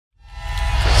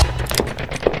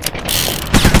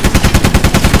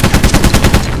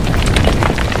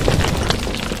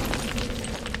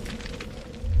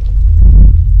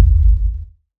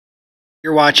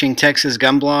You're watching Texas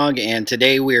Gun Blog, and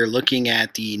today we are looking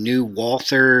at the new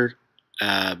Walther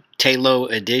TALO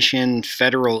edition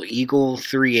Federal Eagle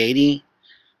 380.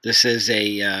 This is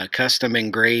a custom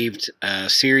engraved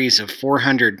series of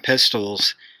 400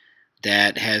 pistols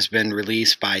that has been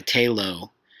released by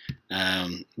TALO.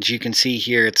 As you can see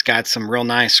here, it's got some real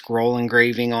nice scroll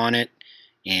engraving on it,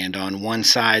 and on one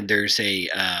side there's a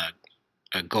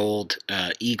gold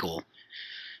eagle.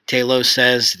 TALO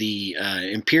says the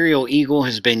imperial eagle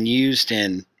has been used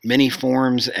in many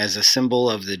forms as a symbol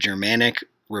of the Germanic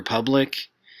Republic.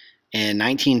 In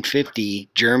 1950,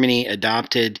 Germany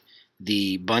adopted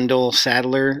the bundle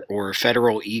saddler or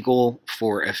federal eagle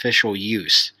for official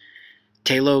use.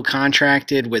 TALO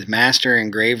contracted with master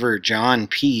engraver John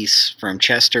Peace from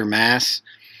Chester, Mass.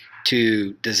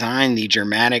 To design the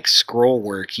dramatic scroll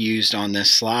work used on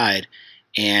this slide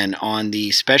and on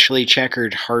the specially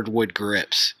checkered hardwood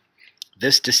grips.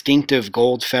 This distinctive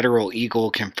gold Federal Eagle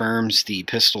confirms the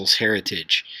pistol's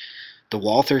heritage. The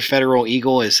Walther Federal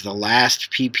Eagle is the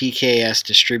last PPKS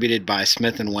distributed by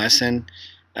Smith & Wesson.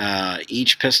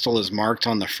 Each pistol is marked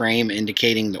on the frame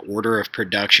indicating the order of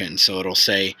production, so it'll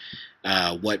say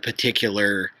what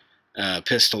particular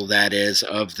pistol that is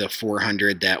of the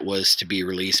 400 that was to be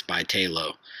released by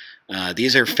TALO.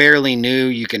 These are fairly new.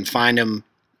 You can find them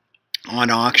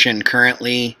on auction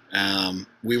currently.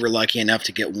 We were lucky enough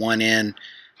to get one in,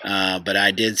 but I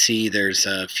did see there's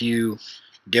a few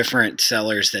different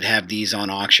sellers that have these on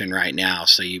auction right now,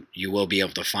 so you will be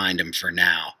able to find them for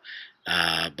now.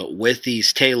 But with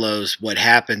these TALOs, what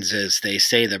happens is they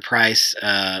say the price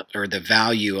or the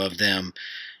value of them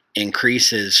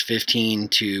increases 15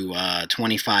 to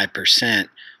 25%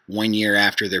 1 year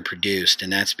after they're produced,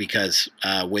 and that's because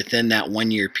within that 1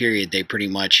 year period they pretty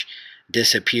much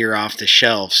disappear off the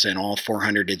shelves, and all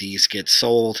 400 of these get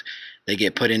sold. They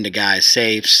get put into guys'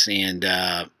 safes, and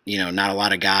not a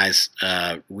lot of guys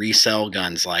resell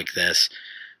guns like this,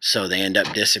 so they end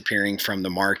up disappearing from the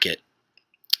market.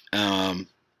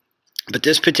 But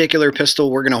this particular pistol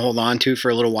we're going to hold on to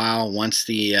for a little while. Once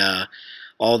the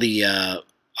all the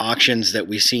auctions that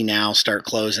we see now start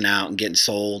closing out and getting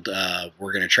sold,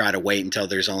 we're going to try to wait until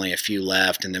there's only a few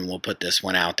left, and then we'll put this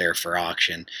one out there for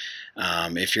auction.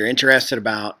 If you're interested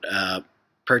about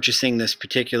purchasing this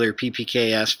particular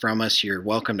PPKS from us, you're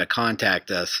welcome to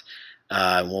contact us.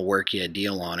 We'll work you a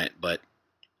deal on it, but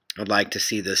I'd like to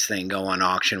see this thing go on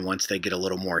auction once they get a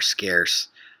little more scarce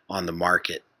on the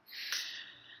market.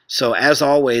 So as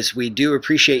always, we do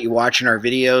appreciate you watching our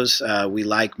videos. We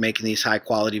like making these high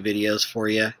quality videos for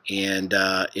you, and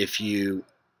if you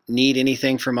need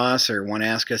anything from us or want to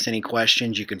ask us any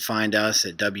questions, you can find us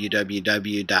at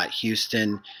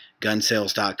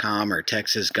www.houstongunsales.com or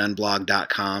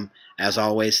texasgunblog.com. As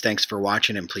always, thanks for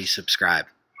watching, and please subscribe.